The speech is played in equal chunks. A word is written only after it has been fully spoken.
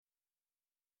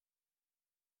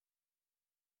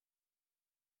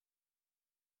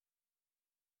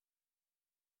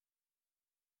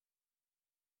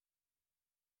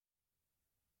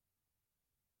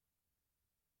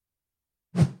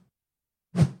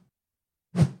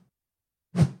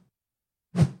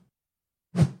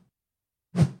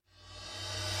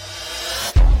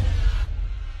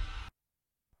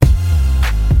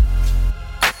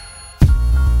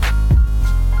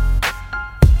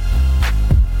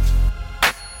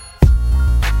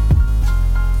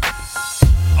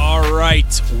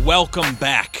right, welcome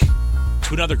back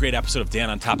to another great episode of Dan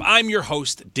on Top. I'm your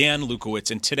host, Dan Lukowitz,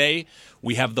 and today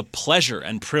we have the pleasure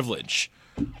and privilege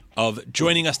of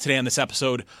joining us today on this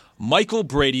episode, Michael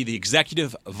Brady, the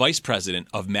Executive Vice President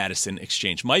of Madison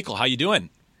Exchange. Michael, how you doing?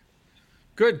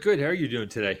 Good. How are you doing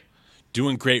today?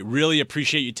 Doing great. Really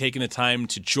appreciate you taking the time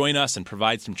to join us and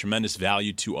provide some tremendous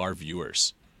value to our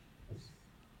viewers.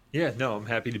 Yeah, no, I'm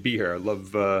happy to be here. I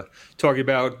love talking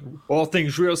about all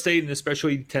things real estate and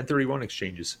especially 1031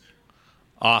 exchanges.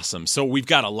 Awesome. So we've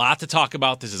got a lot to talk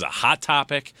about. This is a hot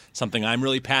topic, something I'm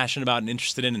really passionate about and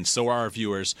interested in, and so are our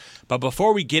viewers. But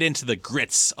before we get into the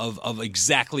grits of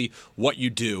exactly what you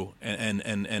do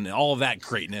and all of that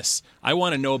greatness, I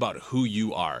want to know about who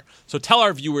you are. So tell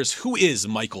our viewers, who is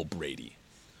Michael Brady?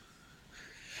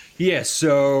 Yeah,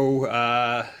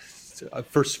 so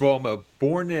first of all, I'm a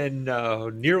born and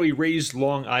nearly raised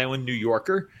Long Island, New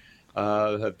Yorker.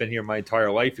 I've been here my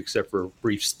entire life, except for a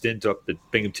brief stint up at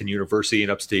Binghamton University in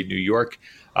upstate New York.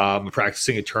 I'm a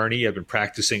practicing attorney. I've been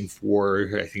practicing for,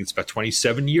 I think it's about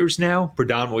 27 years now,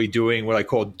 predominantly doing what I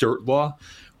call dirt law,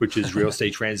 which is real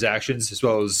estate transactions, as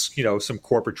well as, some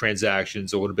corporate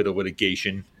transactions, a little bit of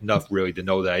litigation, enough really to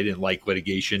know that I didn't like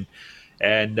litigation.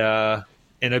 And I've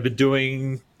been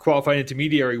doing qualified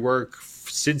intermediary work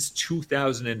since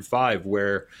 2005,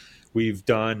 where I've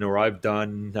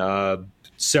done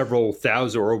several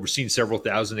thousand or overseen several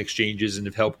thousand exchanges and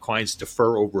have helped clients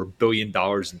defer over $1 billion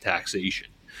in taxation.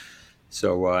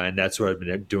 So, and that's what I've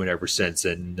been doing ever since.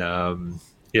 And,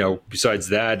 besides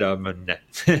that, I'm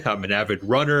an avid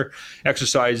runner,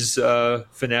 exercise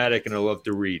fanatic, and I love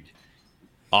to read.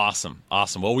 Awesome.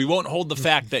 Well, we won't hold the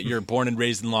fact that you're born and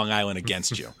raised in Long Island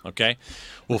against you, okay?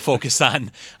 We'll focus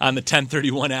on the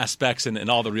 1031 aspects and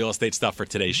all the real estate stuff for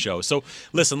today's show. So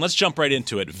listen, let's jump right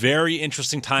into it. Very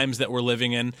interesting times that we're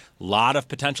living in. A lot of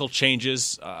potential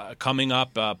changes coming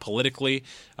up politically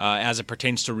as it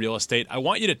pertains to real estate. I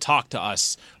want you to talk to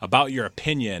us about your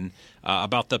opinion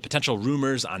about the potential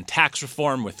rumors on tax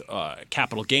reform with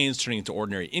capital gains turning into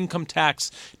ordinary income tax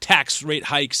rate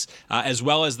hikes, as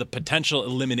well as the potential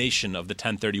elimination of the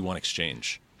 1031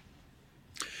 exchange.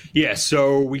 Yeah,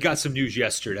 so we got some news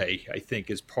yesterday, I think,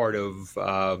 as part of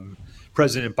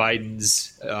President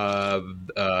Biden's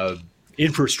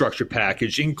infrastructure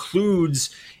package.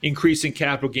 Includes increasing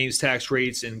capital gains tax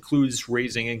rates, includes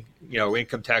raising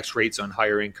income tax rates on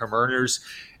higher income earners,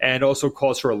 and also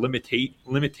calls for a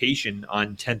limitation on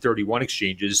 1031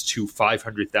 exchanges to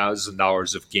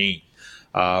 $500,000 of gain.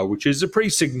 Which is a pretty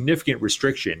significant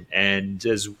restriction. And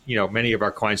as many of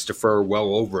our clients defer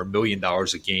well over $1 million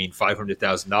of gain,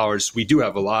 $500,000. We do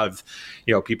have a lot of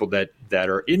people that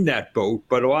are in that boat,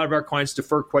 but a lot of our clients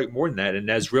defer quite more than that. And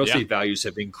as real estate values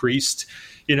have increased,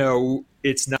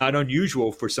 it's not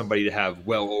unusual for somebody to have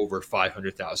well over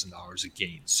 $500,000 of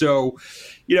gain. So,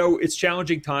 it's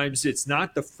challenging times. It's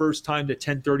not the first time that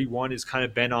 1031 has kind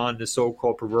of been on the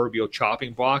so-called proverbial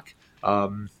chopping block.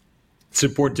 It's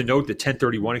important to note that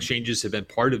 1031 exchanges have been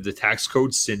part of the tax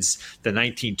code since the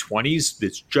 1920s.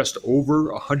 It's just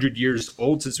over 100 years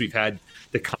old since we've had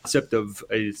the concept of,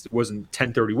 it wasn't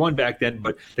 1031 back then,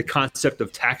 but the concept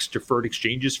of tax-deferred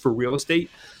exchanges for real estate.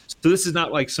 So this is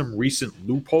not like some recent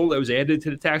loophole that was added to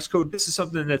the tax code. This is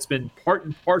something that's been part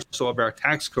and parcel of our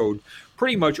tax code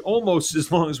pretty much almost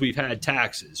as long as we've had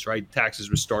taxes, right?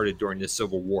 Taxes were started during the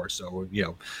Civil War. So,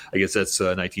 I guess that's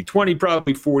 1920,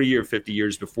 probably 40 or 50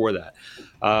 years before that.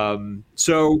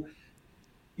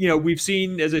 We've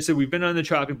seen, as I said, we've been on the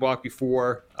chopping block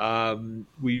before.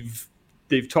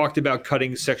 They've talked about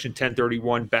cutting Section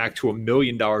 1031 back to $1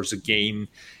 million of gain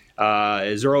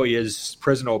as early as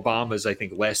President Obama's, I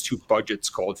think, last two budgets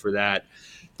called for that.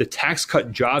 The Tax Cut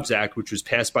and Jobs Act, which was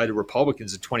passed by the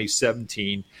Republicans in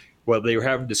 2017, while they were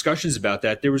having discussions about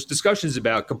that, there was discussions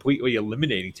about completely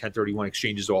eliminating 1031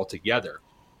 exchanges altogether.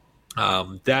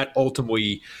 That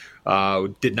ultimately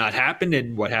did not happen,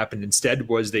 and what happened instead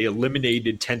was they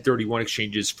eliminated 1031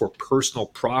 exchanges for personal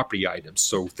property items,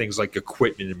 so things like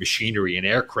equipment and machinery and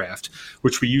aircraft,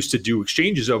 which we used to do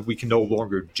exchanges of, we can no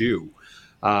longer do.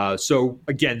 So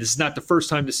again, this is not the first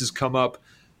time this has come up.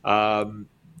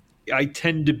 I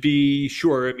tend to be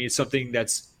sure. I mean, it's something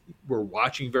we're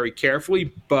watching very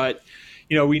carefully, but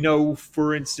we know,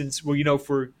 for instance,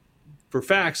 for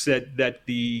facts that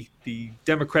the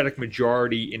Democratic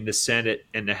majority in the Senate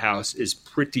and the House is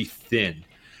pretty thin.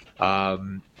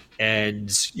 And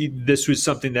this was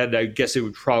something that I guess it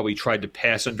would probably try to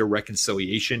pass under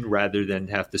reconciliation rather than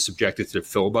have to subject it to the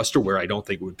filibuster, where I don't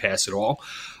think it would pass at all.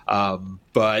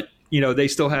 But they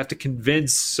still have to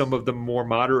convince some of the more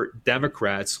moderate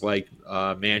Democrats like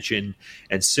Manchin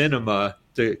and Sinema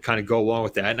to kind of go along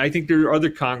with that. And I think there are other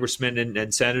congressmen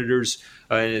and senators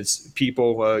and it's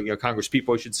people, Congress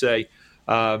people, I should say,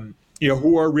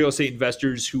 who are real estate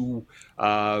investors who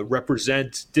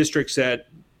represent districts that,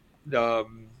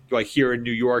 like here in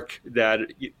New York, that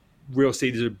real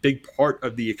estate is a big part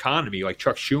of the economy, like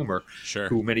Chuck Schumer, sure,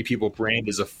 who many people brand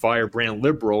as a firebrand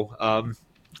liberal.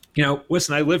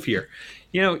 Listen, I live here.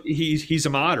 He's a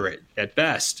moderate at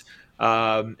best,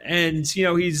 and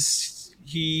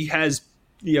he has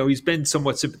he's been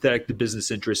somewhat sympathetic to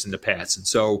business interests in the past, and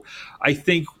so I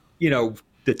think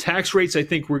the tax rates I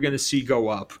think we're going to see go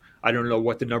up. I don't know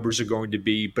what the numbers are going to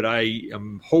be, but I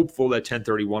am hopeful that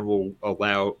 1031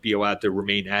 will be allowed to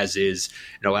remain as is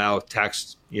and allow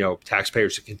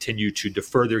taxpayers to continue to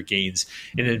defer their gains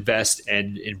and invest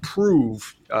and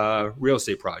improve real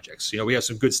estate projects. We have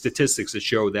some good statistics that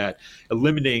show that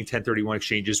eliminating 1031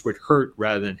 exchanges would hurt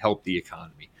rather than help the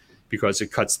economy because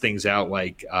it cuts things out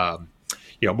like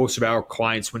most of our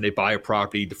clients, when they buy a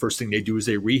property, the first thing they do is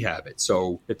they rehab it.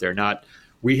 So if they're not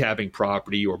rehabbing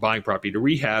property or buying property to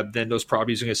rehab, then those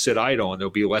properties are going to sit idle and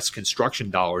there'll be less construction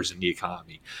dollars in the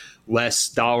economy, less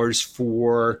dollars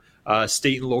for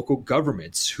state and local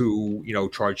governments who,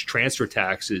 charge transfer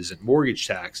taxes and mortgage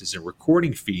taxes and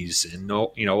recording fees and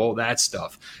all that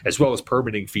stuff, as well as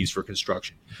permitting fees for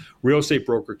construction, real estate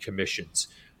broker commissions,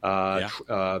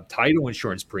 title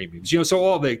insurance premiums, so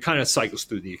all that kind of cycles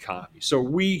through the economy. So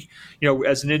we,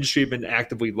 as an industry, have been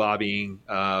actively lobbying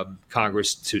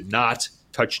Congress to not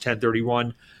touch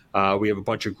 1031. We have a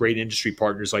bunch of great industry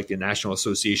partners like the National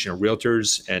Association of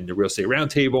Realtors and the Real Estate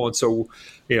Roundtable. And so,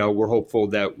 we're hopeful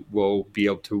that we'll be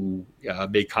able to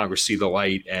make Congress see the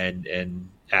light and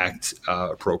act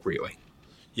appropriately.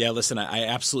 Yeah, listen, I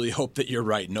absolutely hope that you're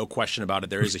right. No question about it.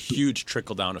 There is a huge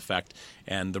trickle-down effect,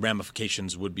 and the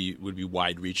ramifications would be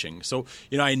wide-reaching. So,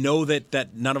 I know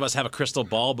that none of us have a crystal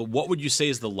ball, but what would you say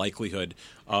is the likelihood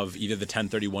of either the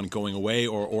 1031 going away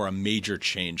or a major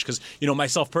change? Because,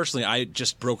 myself personally, I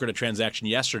just brokered a transaction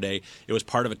yesterday. It was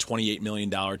part of a $28 million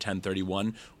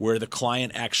 1031 where the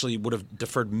client actually would have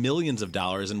deferred millions of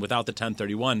dollars, and without the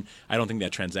 1031, I don't think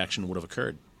that transaction would have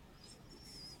occurred.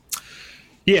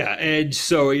 Yeah, and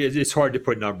so it's hard to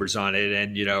put numbers on it,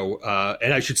 and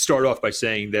and I should start off by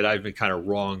saying that I've been kind of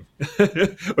wrong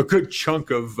a good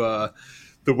chunk of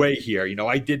the way here.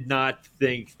 I did not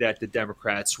think that the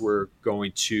Democrats were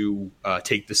going to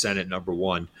take the Senate, number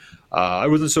one. I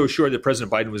wasn't so sure that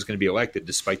President Biden was going to be elected,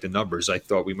 despite the numbers. I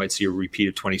thought we might see a repeat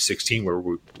of 2016, where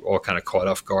we all kind of caught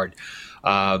off guard.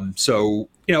 So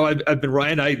I've been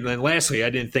right. And lastly,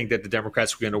 I didn't think that the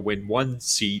Democrats were going to win one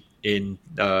seat in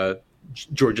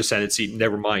Georgia Senate seat,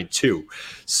 never mind two.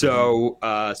 So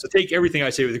take everything I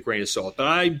say with a grain of salt. But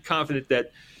I'm confident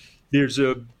that there's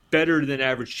a better than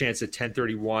average chance that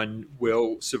 1031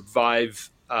 will survive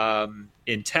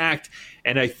intact.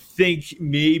 And I think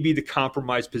maybe the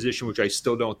compromise position, which I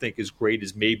still don't think is great,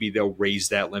 is maybe they'll raise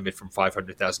that limit from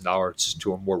 $500,000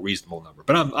 to a more reasonable number.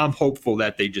 But I'm hopeful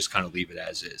that they just kind of leave it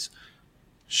as is.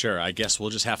 Sure. I guess we'll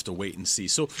just have to wait and see.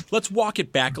 So let's walk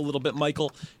it back a little bit,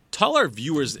 Michael. Tell our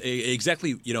viewers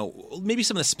exactly, maybe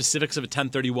some of the specifics of a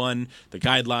 1031, the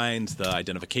guidelines, the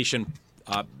identification,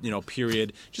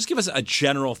 period. Just give us a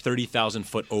general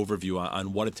 30,000-foot overview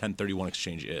on what a 1031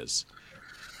 exchange is.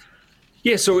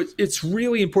 Yeah, so it's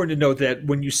really important to note that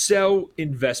when you sell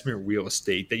investment real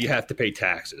estate, that you have to pay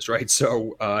taxes, right?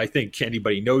 So I think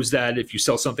anybody knows that if you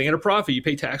sell something at a profit, you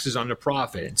pay taxes on the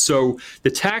profit. And so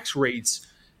the tax rates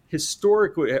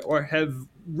historically or have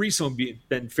recently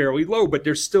been fairly low, but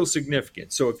they're still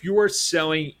significant. So if you are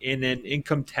selling in a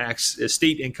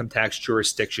state income tax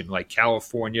jurisdiction like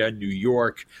California, New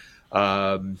York,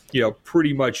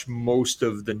 pretty much most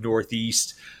of the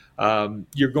Northeast,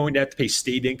 you're going to have to pay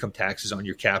state income taxes on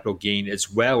your capital gain as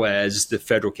well as the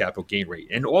federal capital gain rate.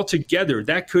 And altogether,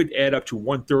 that could add up to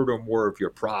 1/3 or more of your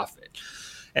profit.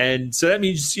 And so that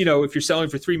means, if you're selling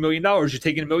for $3 million, you're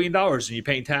taking $1 million and you're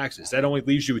paying taxes. That only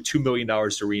leaves you with $2 million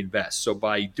to reinvest. So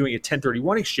by doing a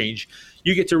 1031 exchange,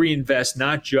 you get to reinvest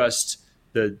not just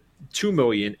the $2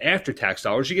 million after tax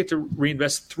dollars, you get to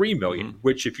reinvest $3 million,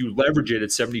 which if you leverage it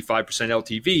at 75%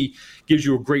 LTV, gives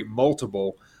you a great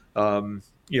multiple,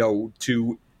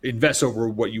 to invest over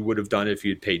what you would have done if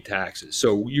you had paid taxes.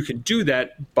 So you can do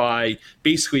that by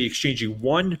basically exchanging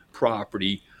one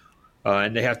property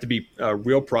And they have to be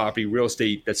real property, real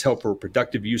estate that's held for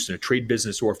productive use in a trade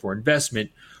business or for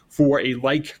investment, for a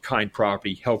like-kind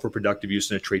property held for productive use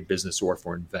in a trade business or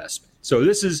for investment. So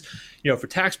this is, for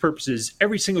tax purposes,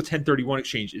 every single 1031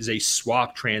 exchange is a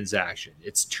swap transaction.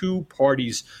 It's two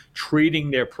parties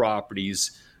trading their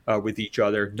properties with each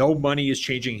other. No money is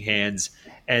changing hands,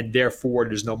 and therefore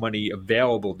there's no money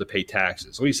available to pay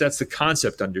taxes. At least that's the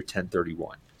concept under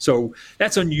 1031. So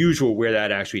that's unusual where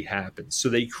that actually happens. So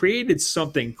they created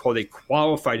something called a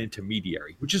qualified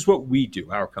intermediary, which is what we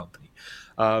do, our company,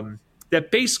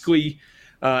 that basically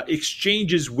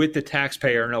exchanges with the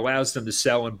taxpayer and allows them to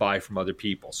sell and buy from other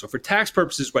people. So for tax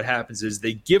purposes, what happens is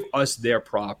they give us their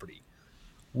property.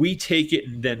 We take it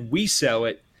and then we sell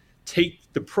it, take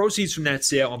the proceeds from that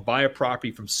sale and buy a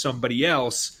property from somebody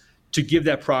else to give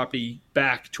that property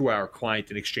back to our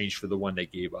client in exchange for the one they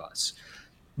gave us.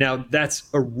 Now, that's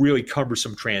a really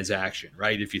cumbersome transaction,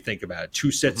 right? If you think about it,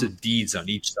 two sets of deeds on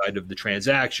each side of the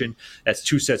transaction. That's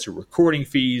two sets of recording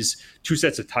fees, two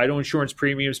sets of title insurance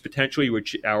premiums, potentially,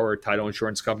 which our title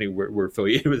insurance company, we're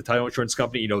affiliated with a title insurance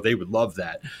company, they would love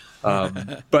that.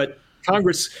 But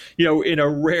Congress, in a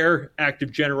rare act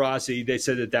of generosity, they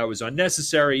said that was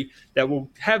unnecessary, that will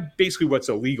have basically what's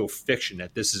a legal fiction,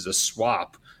 that this is a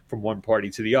swap from one party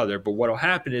to the other. But what will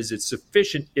happen is it's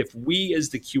sufficient if we as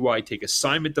the QI take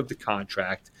assignment of the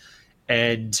contract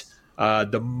and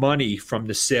the money from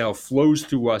the sale flows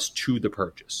through us to the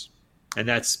purchase. And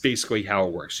that's basically how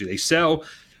it works. So they sell,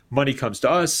 money comes to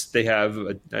us. They have,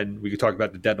 and we could talk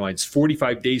about the deadlines,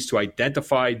 45 days to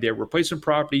identify their replacement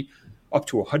property, up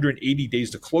to 180 days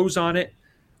to close on it.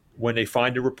 When they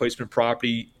find a replacement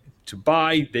property to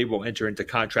buy, they will enter into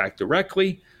contract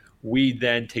directly. We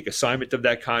then take assignment of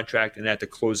that contract, and at the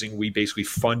closing, we basically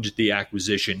fund the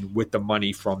acquisition with the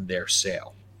money from their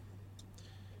sale.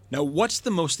 Now, what's the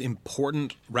most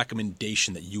important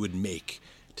recommendation that you would make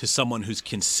to someone who's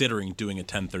considering doing a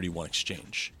 1031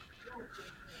 exchange?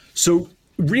 So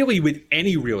really, with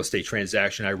any real estate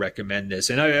transaction, I recommend this.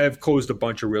 And I've closed a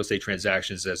bunch of real estate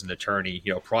transactions as an attorney,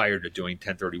 prior to doing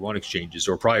 1031 exchanges,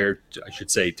 or prior, I should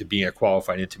say, to being a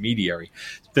qualified intermediary.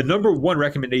 The number one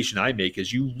recommendation I make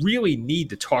is you really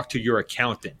need to talk to your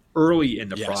accountant early in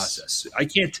the process. I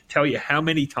can't tell you how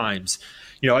many times,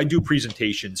 I do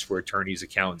presentations for attorneys,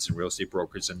 accountants, and real estate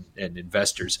brokers and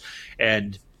investors.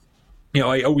 And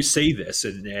I always say this,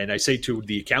 and I say to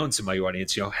the accountants in my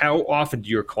audience, how often do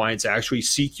your clients actually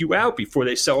seek you out before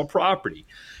they sell a property?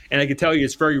 And I can tell you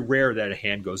it's very rare that a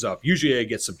hand goes up. Usually I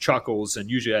get some chuckles, and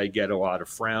usually I get a lot of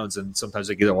frowns, and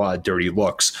sometimes I get a lot of dirty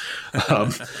looks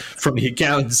from the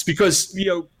accountants because,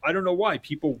 I don't know why.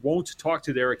 People won't talk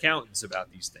to their accountants about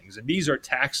these things. And these are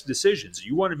tax decisions.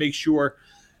 You want to make sure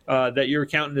that your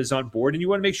accountant is on board, and you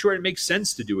want to make sure it makes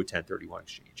sense to do a 1031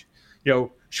 exchange.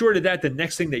 Short of that, the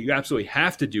next thing that you absolutely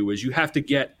have to do is you have to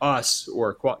get us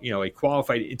or a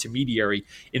qualified intermediary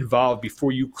involved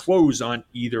before you close on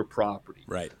either property.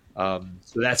 Right. So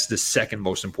that's the second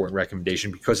most important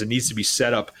recommendation because it needs to be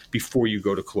set up before you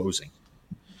go to closing.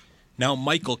 Now,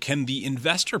 Michael, can the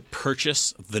investor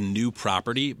purchase the new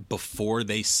property before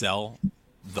they sell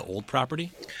the old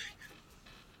property?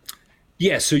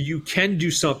 Yeah, so you can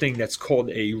do something that's called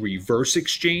a reverse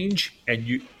exchange.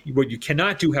 And what you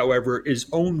cannot do, however, is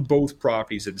own both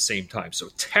properties at the same time. So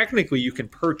technically you can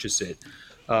purchase it.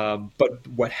 But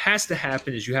what has to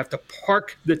happen is you have to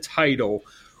park the title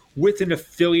with an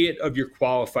affiliate of your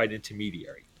qualified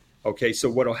intermediary. Okay, so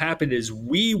what will happen is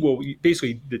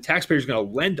the taxpayer is going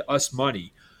to lend us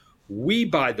money. We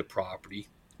buy the property.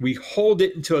 We hold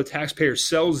it until the taxpayer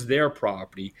sells their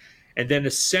property. And then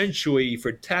essentially,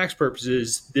 for tax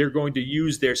purposes, they're going to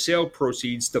use their sale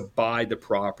proceeds to buy the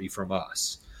property from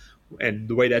us. And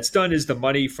the way that's done is the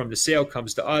money from the sale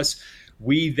comes to us.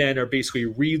 We then are basically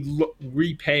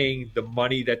repaying the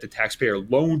money that the taxpayer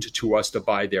loaned to us to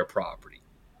buy their property.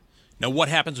 Now, what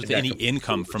happens with any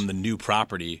income from the new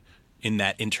property in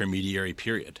that intermediary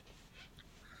period?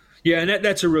 Yeah, and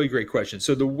that's a really great question.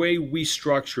 So the way we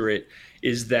structure it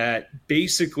is that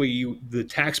basically the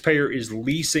taxpayer is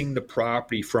leasing the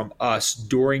property from us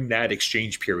during that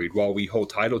exchange period while we hold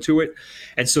title to it.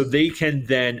 And so they can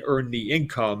then earn the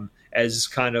income as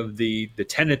kind of the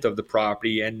tenant of the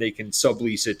property, and they can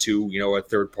sublease it to, a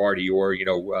third party or,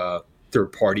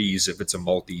 third parties if it's a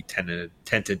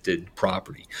multi-tenanted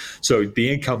property. So the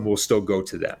income will still go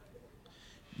to them.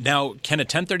 Now, can a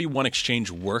 1031 exchange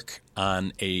work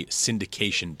on a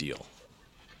syndication deal?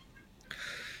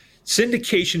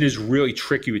 Syndication is really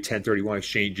tricky with 1031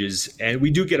 exchanges, and we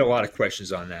do get a lot of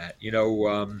questions on that.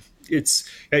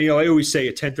 I always say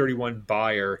a 1031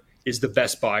 buyer is the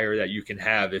best buyer that you can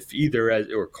have, if either as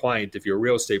or client, if you're a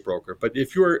real estate broker. But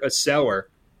if you're a seller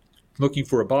looking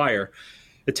for a buyer,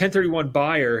 the 1031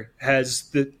 buyer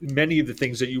has many of the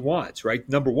things that you want, right?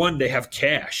 Number one, they have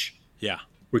cash. Yeah.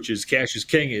 Which is cash is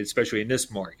king, especially in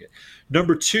this market.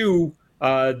 Number two,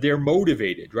 they're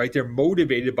motivated, right? They're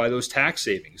motivated by those tax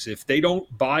savings. If they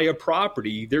don't buy a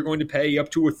property, they're going to pay up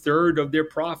to a third of their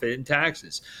profit in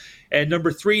taxes. And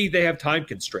number three, they have time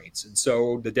constraints. And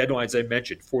so the deadlines I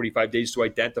mentioned, 45 days to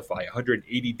identify,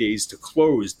 180 days to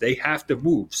close, they have to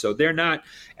move. So they're not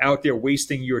out there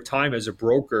wasting your time as a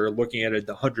broker looking at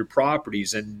 100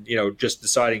 properties and, just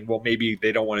deciding, well, maybe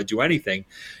they don't want to do anything.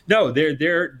 No,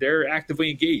 they're actively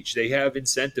engaged. They have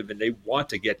incentive and they want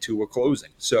to get to a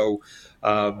closing. So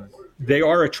they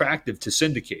are attractive to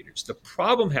syndicators. The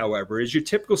problem, however, is your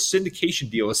typical syndication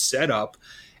deal is set up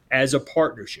as a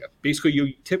partnership. Basically,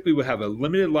 you typically will have a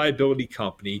limited liability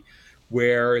company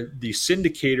where the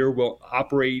syndicator will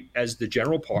operate as the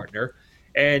general partner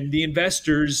and the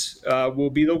investors will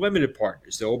be the limited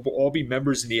partners. They'll all be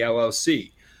members in the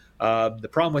LLC. The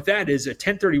problem with that is a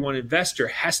 1031 investor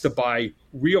has to buy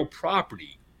real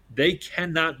property. They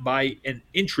cannot buy an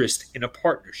interest in a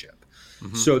partnership.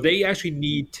 Mm-hmm. So they actually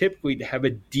need typically to have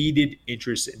a deeded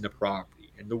interest in the property.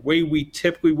 And the way we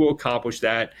typically will accomplish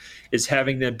that is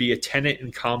having them be a tenant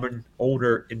and common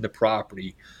owner in the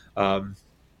property.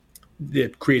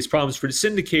 That creates problems for the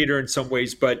syndicator in some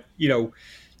ways, but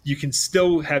you can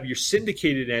still have your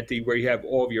syndicated entity where you have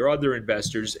all of your other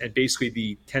investors, and basically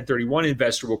the 1031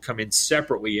 investor will come in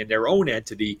separately in their own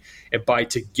entity and buy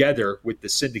together with the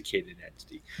syndicated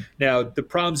entity. Now, the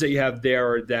problems that you have there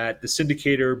are that the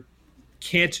syndicator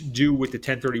can't do with the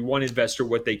 1031 investor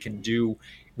what they can do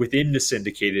within the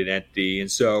syndicated entity. And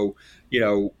so,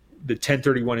 the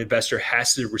 1031 investor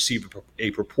has to receive a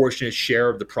proportionate share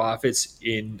of the profits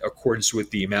in accordance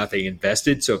with the amount they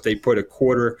invested. So if they put a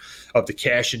quarter of the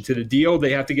cash into the deal,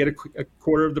 they have to get a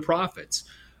quarter of the profits.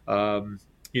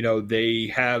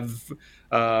 They have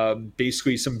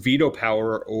basically some veto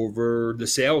power over the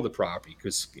sale of the property,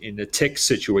 because in the TIC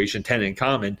situation, tenant in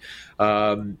common,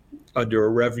 under a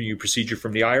revenue procedure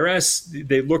from the IRS,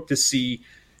 they look to see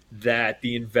that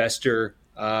the investor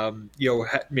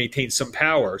maintains some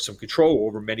power, some control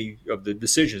over many of the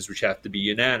decisions, which have to be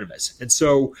unanimous. And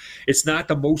so it's not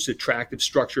the most attractive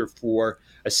structure for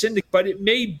a syndicate, but it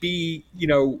may be,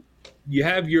 you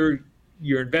have your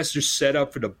investors set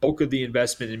up for the bulk of the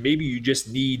investment, and maybe you just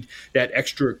need that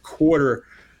extra quarter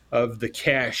of the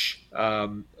cash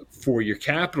for your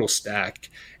capital stack.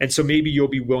 And so maybe you'll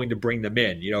be willing to bring them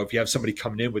in. If you have somebody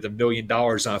coming in with $1 million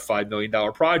on a $5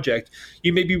 million project,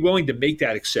 you may be willing to make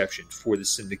that exception for the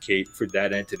syndicate, for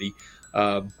that entity.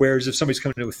 Whereas if somebody's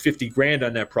coming in with $50,000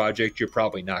 on that project, you're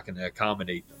probably not going to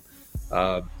accommodate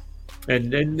them.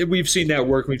 And we've seen that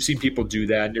work. We've seen people do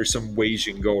that. And there's some ways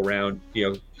you can go around,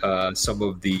 some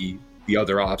of the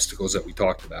other obstacles that we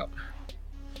talked about.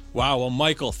 Wow. Well,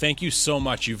 Michael, thank you so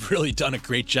much. You've really done a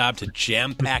great job to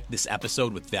jam-pack this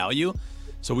episode with value.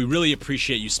 So we really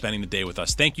appreciate you spending the day with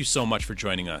us. Thank you so much for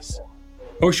joining us.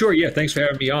 Oh, sure. Yeah. Thanks for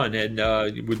having me on. And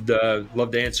would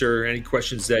love to answer any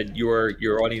questions that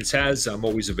your audience has. I'm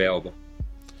always available.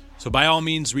 So by all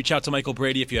means, reach out to Michael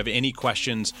Brady if you have any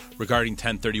questions regarding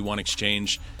 1031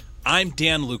 exchange. I'm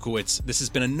Dan Lukowitz. This has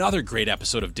been another great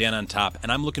episode of Dan on Top,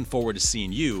 and I'm looking forward to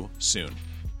seeing you soon.